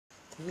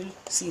we will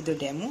see the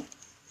demo.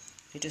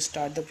 Let us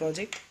start the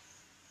project.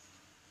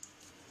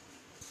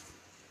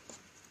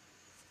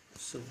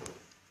 So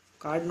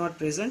card not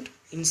present,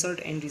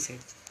 insert and reset.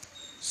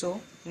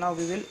 So now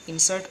we will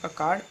insert a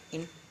card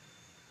in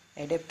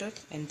adapter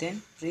and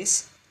then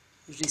press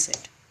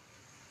reset.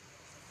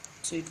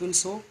 So it will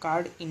show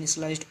card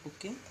initialized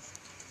OK.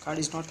 Card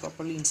is not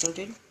properly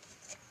inserted.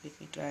 Let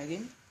me try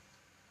again.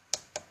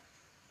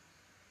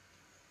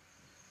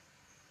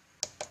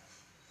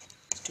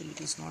 Still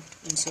it is not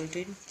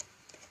inserted.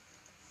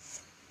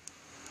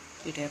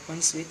 It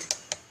happens with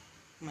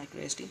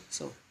microSD.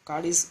 So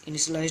card is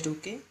initialized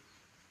OK.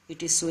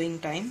 It is showing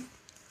time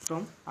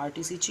from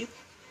RTC chip.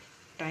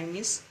 Time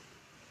is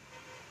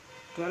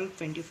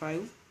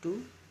 12:25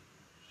 to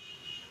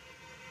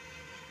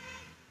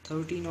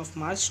 13 of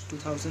March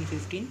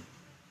 2015.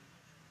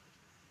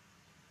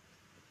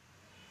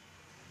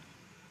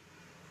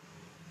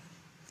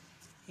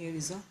 Here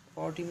is a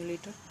port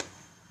emulator.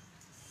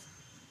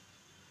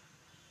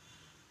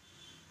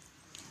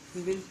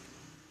 We will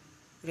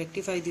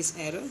rectify this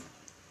error,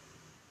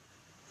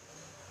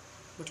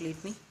 but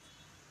let me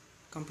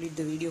complete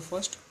the video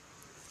first.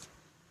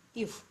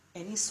 If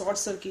any short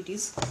circuit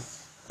is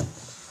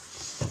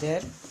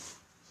there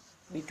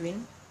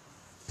between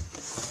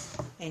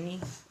any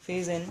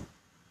phase and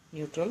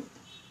neutral,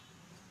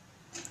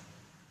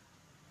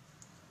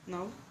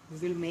 now we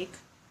will make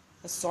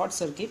a short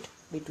circuit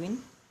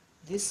between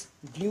this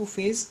blue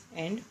phase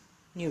and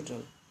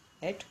neutral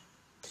at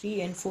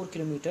 3 and 4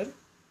 kilometer.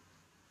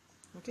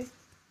 Okay,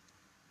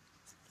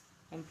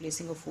 I am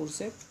placing a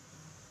forcep,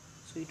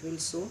 so it will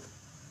show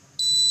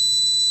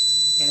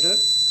error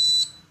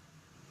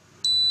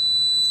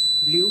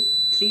blue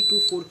 3 to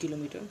 4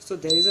 kilometer. So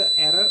there is a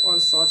error or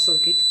short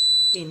circuit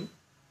in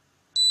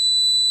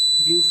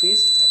blue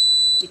phase.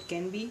 It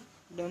can be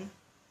done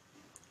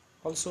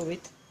also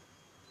with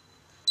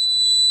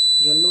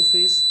yellow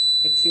phase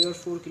at 3 or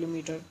 4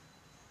 kilometer,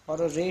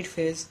 or a red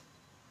phase.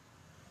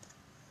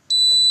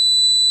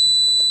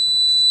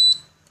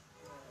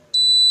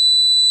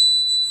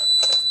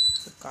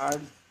 The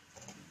card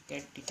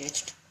get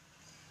detached,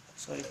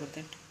 sorry for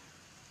that.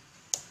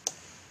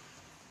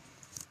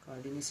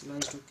 Card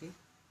initialized OK.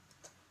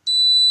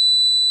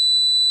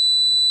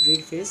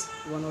 Red phase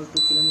 1 or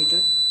 2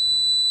 kilometer.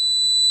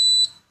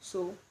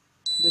 So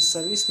the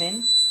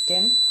serviceman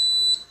can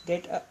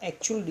get a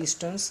actual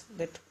distance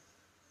that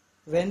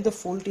when the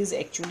fault is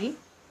actually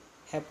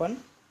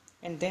happen,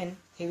 and then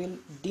he will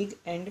dig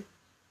and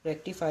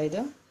rectify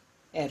the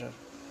error.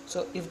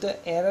 So if the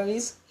error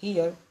is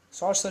here,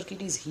 short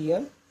circuit is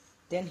here,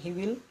 then he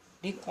will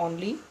dig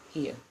only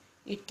here.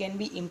 It can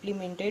be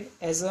implemented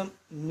as a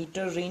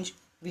meter range.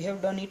 We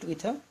have done it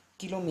with a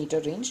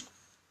kilometer range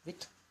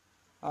with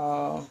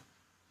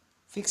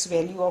fixed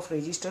value of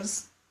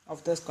resistors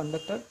of the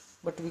conductor,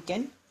 but we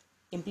can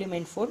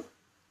implement for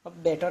a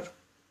better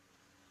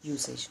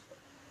usage.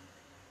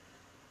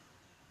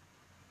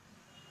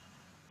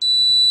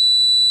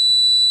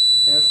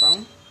 Error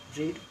found,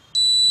 read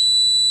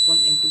 1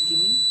 and 2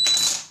 km.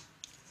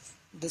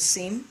 The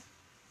same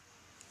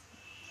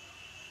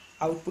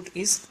output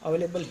is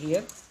available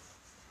here,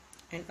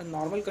 and a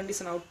normal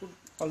condition output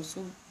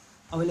also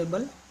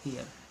available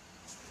here.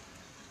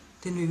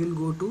 Then we will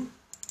go to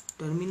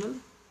terminal.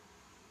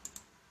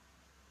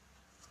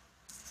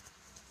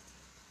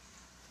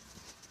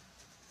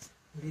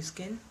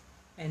 Rescan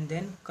and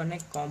then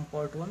connect COM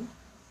port 1.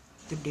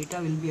 The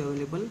data will be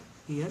available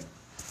here.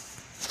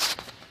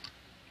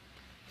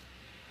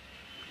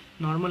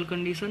 Normal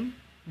condition,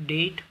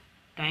 date,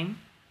 time.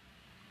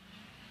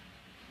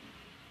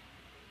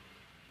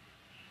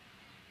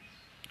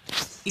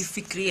 If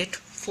we create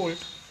fault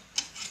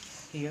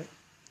here,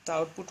 the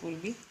output will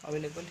be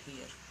available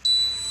here.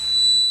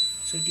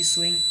 So it is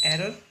showing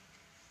error,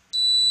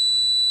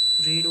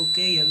 red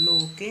OK, yellow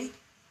OK.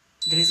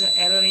 There is an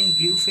error in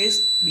blue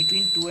phase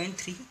between 2 and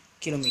 3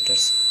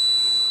 kilometers.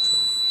 So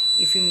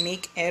if we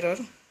make error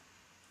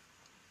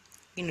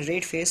in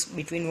red phase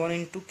between 1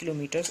 and 2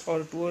 kilometers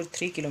or 2 or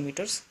 3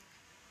 kilometers,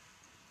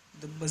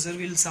 the buzzer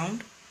will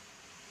sound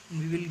and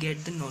we will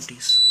get the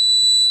notice.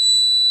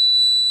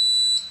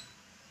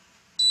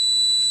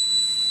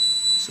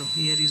 So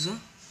here is a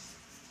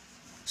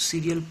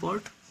serial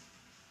port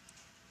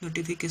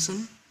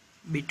notification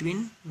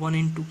between 1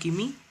 and 2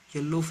 km,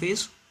 yellow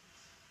phase.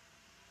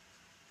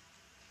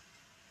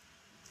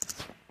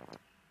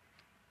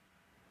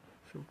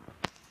 So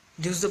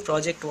this is the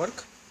project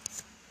work.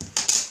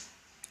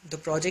 The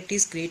project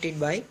is created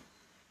by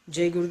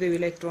Jai Gurudev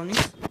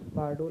Electronics,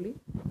 Bardoli.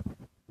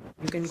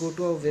 You can go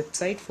to our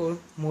website for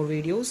more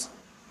videos,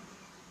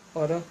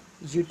 or a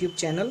YouTube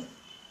channel,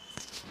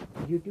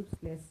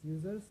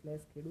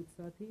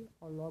 YouTube/user/Khedut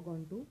or log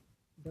on to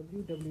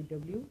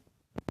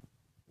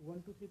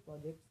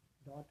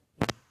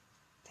www.123projects.in.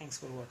 Thanks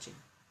for watching.